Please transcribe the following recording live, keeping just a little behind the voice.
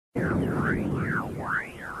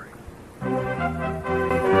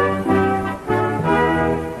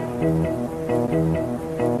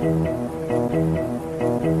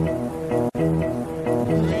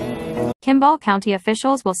Kimball County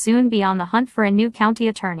officials will soon be on the hunt for a new county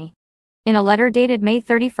attorney. In a letter dated May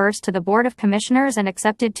 31 to the Board of Commissioners and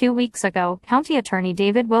accepted 2 weeks ago, County Attorney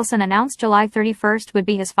David Wilson announced July 31 would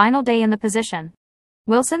be his final day in the position.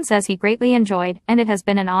 Wilson says he greatly enjoyed, and it has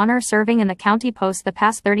been an honor serving in the county post the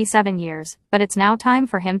past 37 years, but it's now time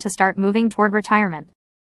for him to start moving toward retirement.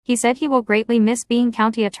 He said he will greatly miss being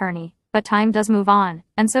county attorney, but time does move on,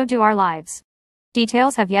 and so do our lives.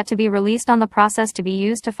 Details have yet to be released on the process to be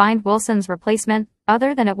used to find Wilson's replacement,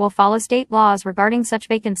 other than it will follow state laws regarding such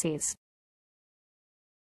vacancies.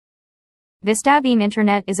 VistaBeam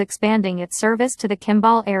Internet is expanding its service to the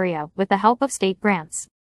Kimball area with the help of state grants.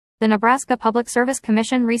 The Nebraska Public Service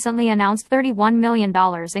Commission recently announced $31 million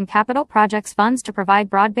in capital projects funds to provide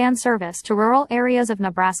broadband service to rural areas of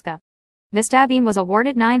Nebraska. VistaBeam was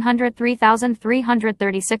awarded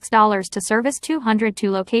 $903,336 to service 202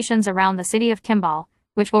 locations around the city of Kimball,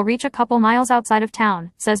 which will reach a couple miles outside of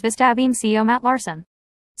town, says VistaBeam CEO Matt Larson.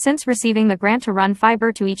 Since receiving the grant to run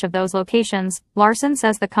fiber to each of those locations, Larson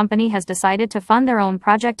says the company has decided to fund their own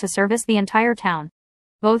project to service the entire town.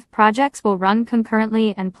 Both projects will run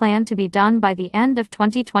concurrently and plan to be done by the end of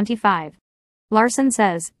 2025. Larson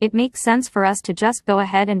says, "It makes sense for us to just go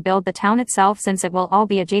ahead and build the town itself since it will all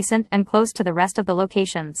be adjacent and close to the rest of the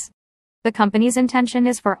locations." The company's intention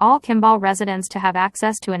is for all Kimball residents to have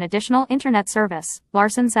access to an additional internet service,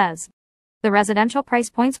 Larson says. The residential price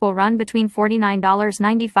points will run between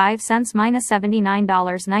 $49.95 minus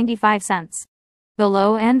 $79.95. The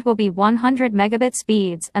low end will be 100 megabit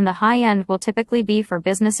speeds and the high end will typically be for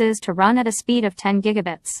businesses to run at a speed of 10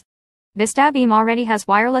 gigabits. VistaBeam already has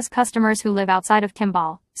wireless customers who live outside of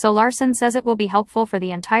Kimball, so Larson says it will be helpful for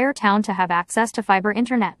the entire town to have access to fiber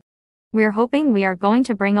internet. "We're hoping we are going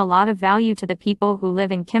to bring a lot of value to the people who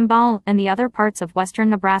live in Kimball and the other parts of western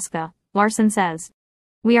Nebraska," Larson says.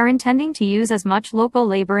 "We are intending to use as much local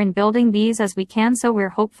labor in building these as we can, so we're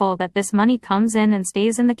hopeful that this money comes in and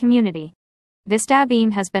stays in the community."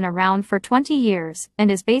 VistaBeam has been around for 20 years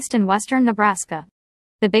and is based in western Nebraska.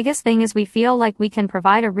 "The biggest thing is we feel like we can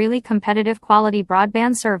provide a really competitive quality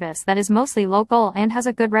broadband service that is mostly local and has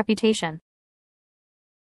a good reputation."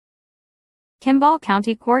 Kimball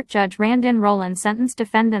County Court Judge Randon Rowland sentenced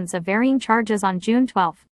defendants of varying charges on June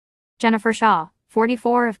 12. Jennifer Shaw,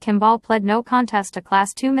 44 of Kimball pled no contest to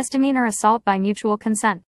Class 2 misdemeanor assault by mutual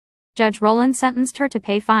consent. Judge Rowland sentenced her to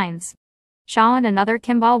pay fines. Shaw and another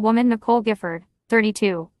Kimball woman, Nicole Gifford,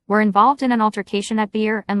 32, were involved in an altercation at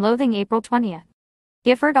Beer and Loathing April 20.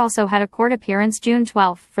 Gifford also had a court appearance June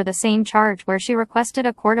 12 for the same charge where she requested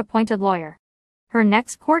a court-appointed lawyer. Her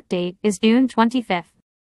next court date is June 25.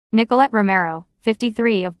 Nicolette Romero,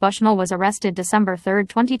 53 of Bushnell was arrested December 3,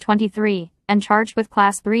 2023, and charged with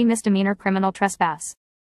Class 3 misdemeanor criminal trespass.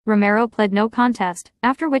 Romero pled no contest,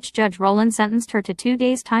 after which Judge Rowland sentenced her to 2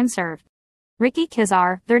 days' time served. Ricky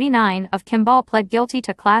Kizar, 39 of Kimball pled guilty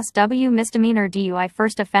to Class W misdemeanor DUI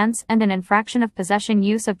first offense and an infraction of possession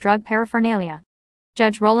use of drug paraphernalia.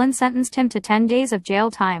 Judge Rowland sentenced him to 10 days of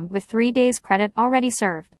jail time with 3 days credit already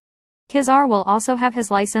served. Kizar will also have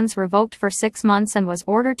his license revoked for 6 months and was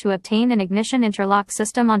ordered to obtain an ignition interlock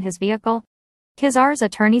system on his vehicle. Kizar's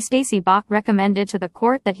attorney Stacy Bach recommended to the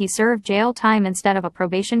court that he serve jail time instead of a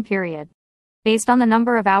probation period. "Based on the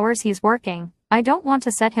number of hours he's working, I don't want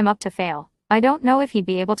to set him up to fail. I don't know if he'd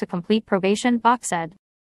be able to complete probation," Bach said.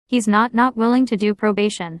 "He's not willing to do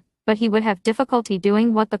probation, but he would have difficulty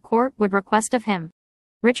doing what the court would request of him."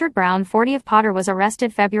 Richard Brown, 40 of Potter was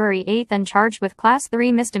arrested February 8 and charged with Class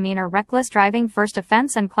 3 misdemeanor reckless driving first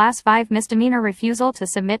offense and Class 5 misdemeanor refusal to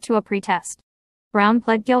submit to a pretest. Brown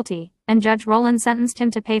pled guilty, and Judge Rowland sentenced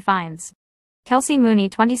him to pay fines. Kelsey Mooney,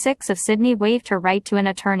 26 of Sydney waived her right to an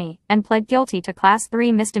attorney, and pled guilty to Class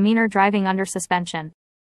 3 misdemeanor driving under suspension.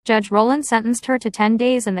 Judge Rowland sentenced her to 10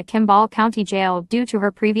 days in the Kimball County Jail due to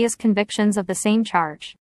her previous convictions of the same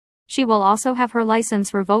charge. She will also have her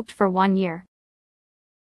license revoked for 1 year.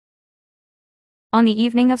 On the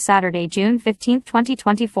evening of Saturday, June 15,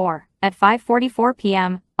 2024, at 5:44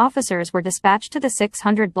 p.m., officers were dispatched to the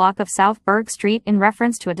 600 block of South Berg Street in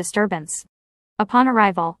reference to a disturbance. Upon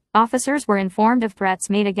arrival, officers were informed of threats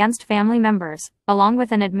made against family members, along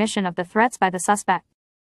with an admission of the threats by the suspect.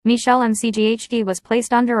 Michelle McGhd was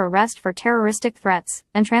placed under arrest for terroristic threats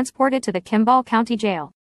and transported to the Kimball County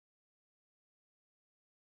Jail.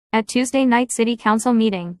 At Tuesday night City Council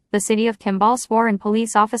meeting, the City of Kimball swore in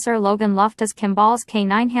Police Officer Logan Luft as Kimball's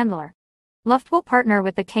K-9 handler. Luft will partner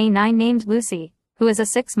with the K-9 named Lucy, who is a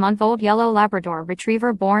 6-month-old yellow Labrador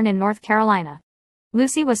retriever born in North Carolina.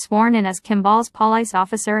 Lucy was sworn in as Kimball's police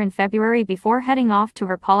officer in February before heading off to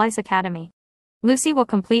her police academy. Lucy will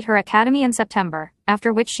complete her academy in September,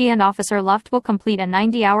 after which she and Officer Luft will complete a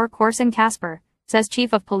 90-hour course in Casper, says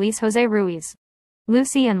Chief of Police Jose Ruiz.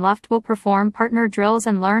 Lucy and Luft will perform partner drills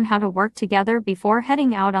and learn how to work together before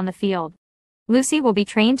heading out on the field. Lucy will be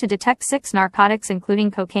trained to detect 6 narcotics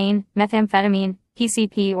including cocaine, methamphetamine,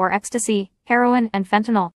 PCP or ecstasy, heroin, and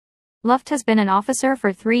fentanyl. Luft has been an officer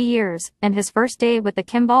for 3 years, and his first day with the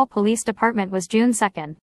Kimball Police Department was June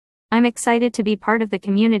 2nd. "I'm excited to be part of the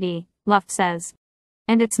community," Luft says.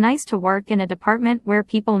 "And it's nice to work in a department where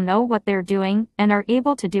people know what they're doing and are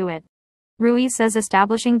able to do it." Ruiz says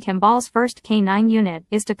establishing Kimball's first K-9 unit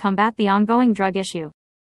is to combat the ongoing drug issue.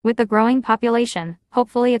 With the growing population,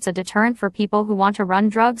 hopefully it's a deterrent for people who want to run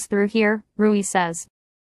drugs through here, Ruiz says.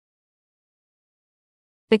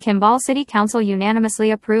 The Kimball City Council unanimously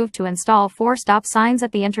approved to install 4 stop signs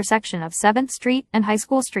at the intersection of 7th Street and High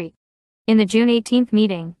School Street. In the June 18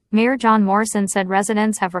 meeting, Mayor John Morrison said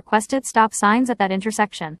residents have requested stop signs at that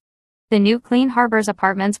intersection. The new Clean Harbors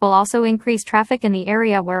apartments will also increase traffic in the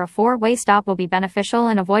area where a 4-way stop will be beneficial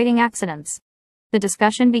in avoiding accidents. The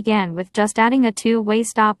discussion began with just adding a 2-way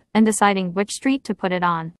stop and deciding which street to put it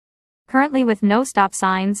on. Currently with no stop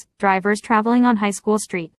signs, drivers traveling on High School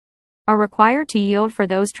Street are required to yield for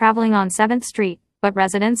those traveling on 7th Street, but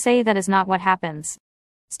residents say that is not what happens.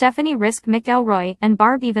 Stephanie Risk McElroy and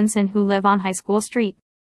Barb Evenson, who live on High School Street,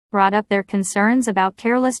 brought up their concerns about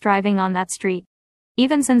careless driving on that street.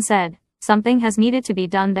 Evenson said, "Something has needed to be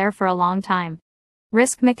done there for a long time."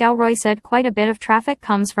 Risk McElroy said quite a bit of traffic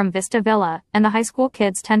comes from Vista Villa, and the high school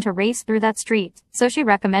kids tend to race through that street, so she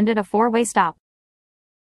recommended a 4-way stop.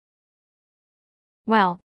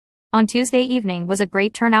 Well, on Tuesday evening was a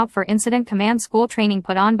great turnout for Incident Command School training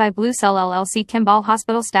put on by Blue Cell LLC, Kimball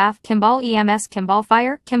Hospital staff, Kimball EMS, Kimball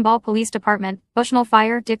Fire, Kimball Police Department, Bushnell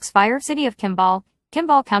Fire, Dix Fire, City of Kimball,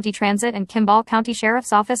 Kimball County Transit, and Kimball County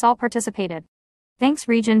Sheriff's Office all participated. Thanks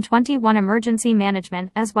Region 21 Emergency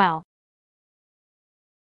Management as well.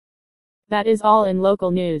 That is all in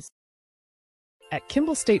local news. At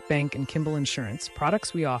Kimball State Bank and Kimball Insurance,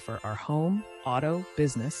 products we offer are home, auto,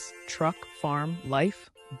 business, truck, farm, life,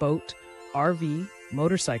 boat, RV,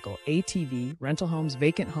 motorcycle, ATV, rental homes,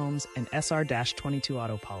 vacant homes, and SR-22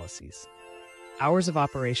 auto policies. Hours of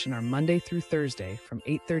operation are Monday through Thursday from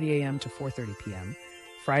 8:30 a.m. to 4:30 p.m.,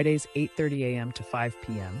 Fridays 8:30 a.m. to 5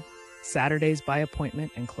 p.m., Saturdays by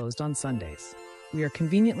appointment and closed on Sundays. We are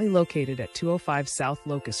conveniently located at 205 South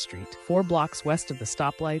Locust Street, 4 blocks west of the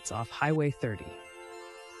stoplights off Highway 30.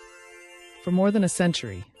 For more than a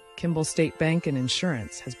century, Kimball State Bank and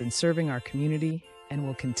Insurance has been serving our community and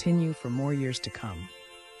will continue for more years to come.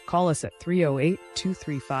 Call us at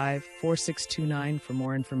 308-235-4629 for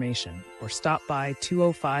more information, or stop by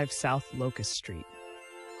 205 South Locust Street.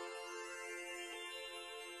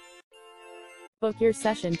 Book your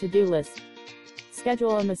session to-do list.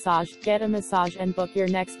 Schedule a massage, get a massage, and book your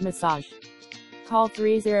next massage. Call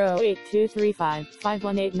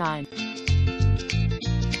 308-235-5189.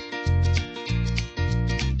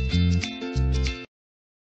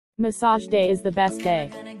 Massage day is the best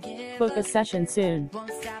day. Book a session soon.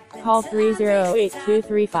 Call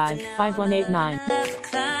 308-235-5189.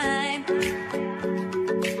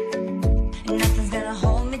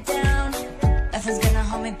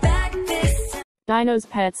 Dino's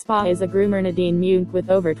Pet Spa is a groomer Nadine Munk with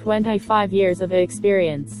over 25 years of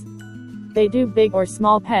experience. They do big or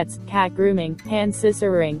small pets, cat grooming, hand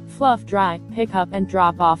scissoring, fluff dry, pick up and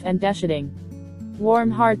drop off, and deshitting.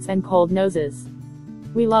 Warm hearts and cold noses.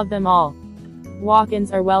 We love them all.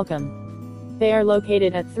 Walk-ins are welcome. They are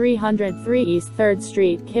located at 303 East 3rd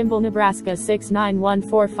Street, Kimball, Nebraska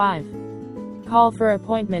 69145. Call for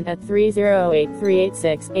appointment at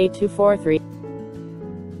 308-386-8243.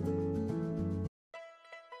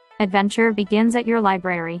 Adventure begins at your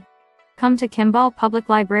library. Come to Kimball Public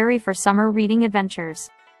Library for summer reading adventures.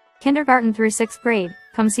 Kindergarten through 6th grade,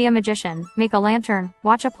 come see a magician, make a lantern,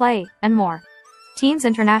 watch a play, and more. Teens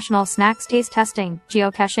International Snacks taste testing,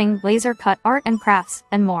 geocaching, laser cut art and crafts,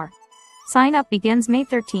 and more. Sign up begins May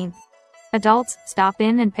 13th. Adults, stop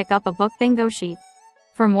in and pick up a book bingo sheet.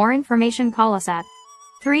 For more information, call us at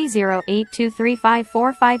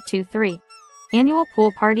 308-235-4523. Annual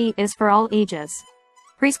pool party is for all ages.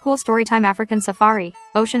 Preschool storytime, African safari,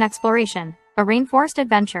 ocean exploration, a rainforest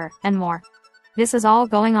adventure, and more. This is all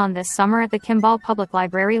going on this summer at the Kimball Public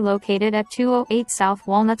Library located at 208 South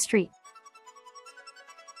Walnut Street.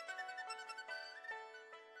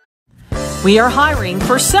 We are hiring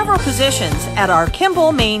for several positions at our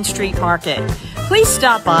Kimball Main Street Market. Please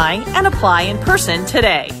stop by and apply in person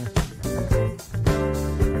today.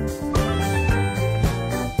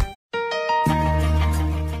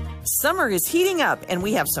 Summer is heating up, and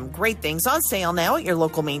we have some great things on sale now at your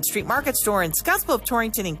local Main Street Market store in Scottsbluff,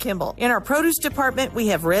 Torrington, and Kimball. In our produce department, we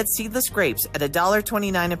have red seedless grapes at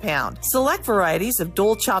 $1.29 a pound. Select varieties of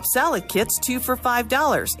Dole chopped salad kits, 2 for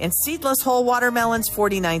 $5, and seedless whole watermelons,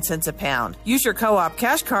 49 cents a pound. Use your co-op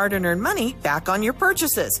cash card and earn money back on your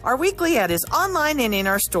purchases. Our weekly ad is online and in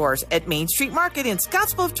our stores at Main Street Market in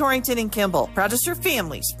Scottsbluff, Torrington, and Kimball. Proud to serve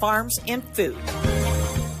families, farms, and food.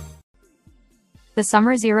 The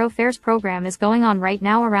Summer Zero Fares program is going on right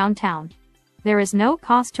now around town. There is no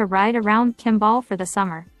cost to ride around Kimball for the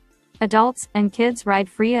summer. Adults and kids ride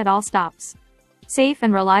free at all stops. Safe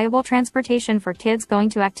and reliable transportation for kids going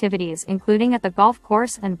to activities including at the golf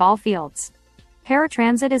course and ball fields.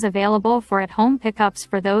 Paratransit is available for at-home pickups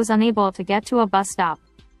for those unable to get to a bus stop.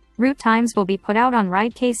 Route times will be put out on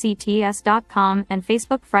ridekcts.com and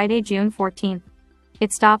Facebook Friday, June 14th.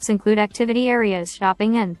 Its stops include activity areas,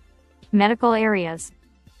 shopping, and medical areas.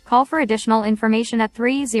 Call for additional information at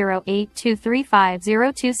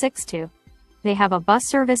 308-235-0262. They have a bus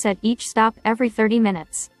service at each stop every 30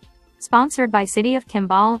 minutes. Sponsored by City of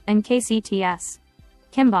Kimball and KCTS.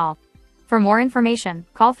 Kimball. For more information,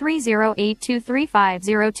 call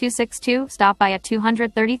 308-235-0262, stop by at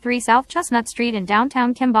 233 South Chestnut Street in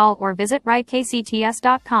downtown Kimball, or visit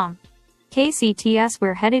ridekcts.com. KCTS,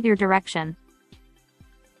 we're headed your direction.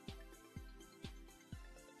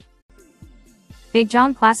 Big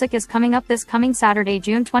John Classic is coming up this coming Saturday,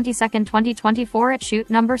 June 22, 2024 at Chute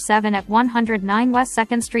Number 7 at 109 West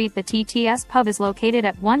 2nd Street. The TTS Pub is located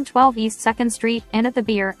at 112 East 2nd Street and at the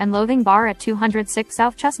Beer and Loathing Bar at 206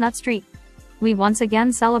 South Chestnut Street. We once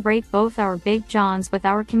again celebrate both our Big Johns with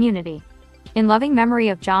our community. In loving memory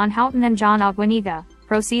of John Houghton and John Aguiniga,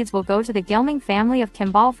 proceeds will go to the Gilming family of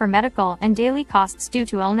Kimball for medical and daily costs due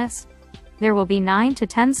to illness. There will be 9 to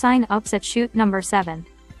 10 sign-ups at Chute Number 7.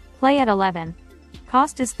 Play at 11.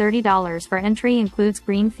 Cost is $30 for entry, includes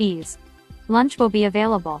green fees. Lunch will be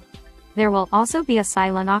available. There will also be a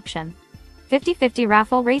silent auction. 50-50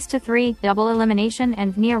 raffle, race to 3, double elimination,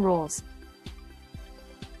 and near rules.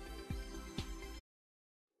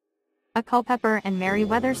 A Culpeper and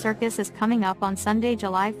Merryweather Circus is coming up on Sunday,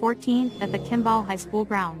 July 14th at the Kimball High School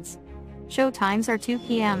grounds. Show times are 2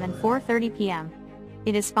 p.m. and 4:30 p.m.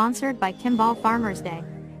 It is sponsored by Kimball Farmers Day.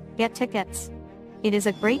 Get tickets. It is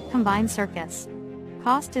a great combined circus.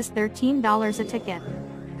 Cost is $13 a ticket.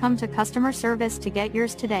 Come to customer service to get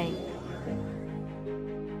yours today.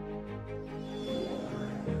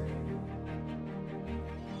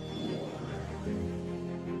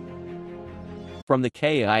 From the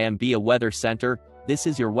KIMBA Weather Center, this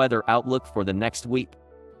is your weather outlook for the next week.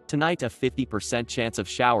 Tonight, a 50% chance of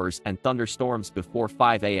showers and thunderstorms before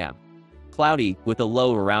 5 a.m. Cloudy, with a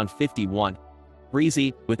low around 51.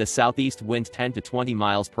 Breezy, with a southeast wind 10 to 20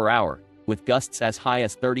 miles per hour, with gusts as high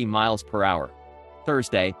as 30 miles per hour.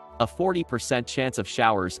 Thursday, a 40% chance of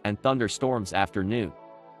showers and thunderstorms afternoon.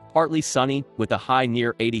 Partly sunny, with a high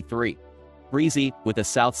near 83. Breezy, with a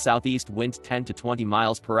south-southeast wind 10 to 20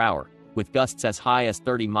 miles per hour, with gusts as high as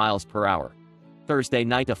 30 miles per hour. Thursday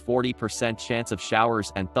night, a 40% chance of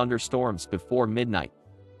showers and thunderstorms before midnight.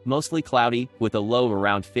 Mostly cloudy, with a low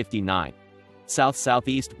around 59.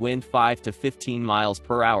 South-southeast wind 5 to 15 miles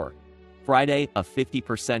per hour. Friday, a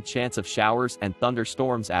 50% chance of showers and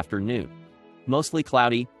thunderstorms afternoon. Mostly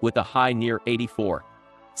cloudy, with a high near 84.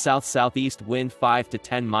 South-southeast wind 5 to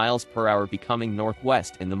 10 miles per hour becoming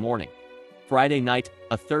northwest in the morning. Friday night,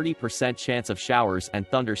 a 30% chance of showers and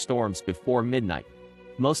thunderstorms before midnight.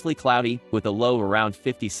 Mostly cloudy, with a low around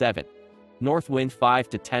 57. North wind 5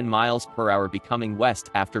 to 10 miles per hour becoming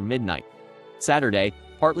west after midnight. Saturday,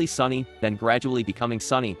 partly sunny, then gradually becoming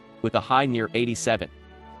sunny, with a high near 87.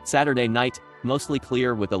 Saturday night, mostly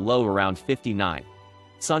clear with a low around 59.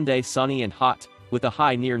 Sunday, sunny and hot, with a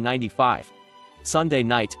high near 95. Sunday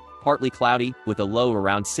night, partly cloudy, with a low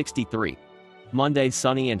around 63. Monday,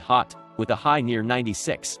 sunny and hot, with a high near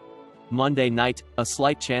 96. Monday night, a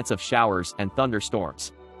slight chance of showers and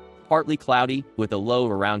thunderstorms. Partly cloudy, with a low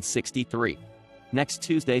around 63. Next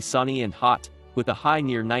Tuesday, sunny and hot, with a high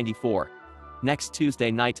near 94. Next Tuesday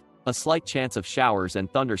night, a slight chance of showers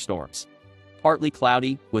and thunderstorms. Partly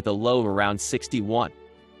cloudy, with a low around 61.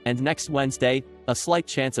 And next Wednesday, a slight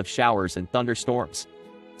chance of showers and thunderstorms.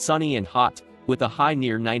 Sunny and hot, with a high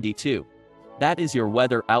near 92. That is your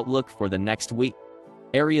weather outlook for the next week.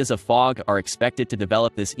 Areas of fog are expected to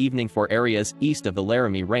develop this evening for areas east of the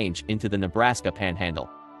Laramie Range into the Nebraska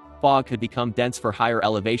Panhandle. Fog could become dense for higher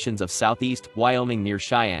elevations of southeast Wyoming near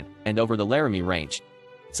Cheyenne and over the Laramie Range.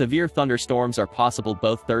 Severe thunderstorms are possible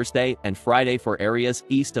both Thursday and Friday for areas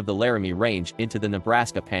east of the Laramie Range into the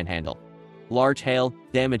Nebraska Panhandle. Large hail,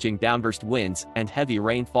 damaging downburst winds, and heavy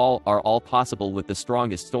rainfall are all possible with the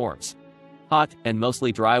strongest storms. Hot and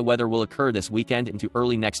mostly dry weather will occur this weekend into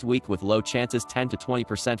early next week with low chances 10 to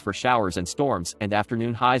 20% for showers and storms and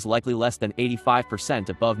afternoon highs likely less than 85%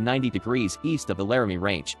 above 90 degrees east of the Laramie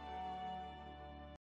Range.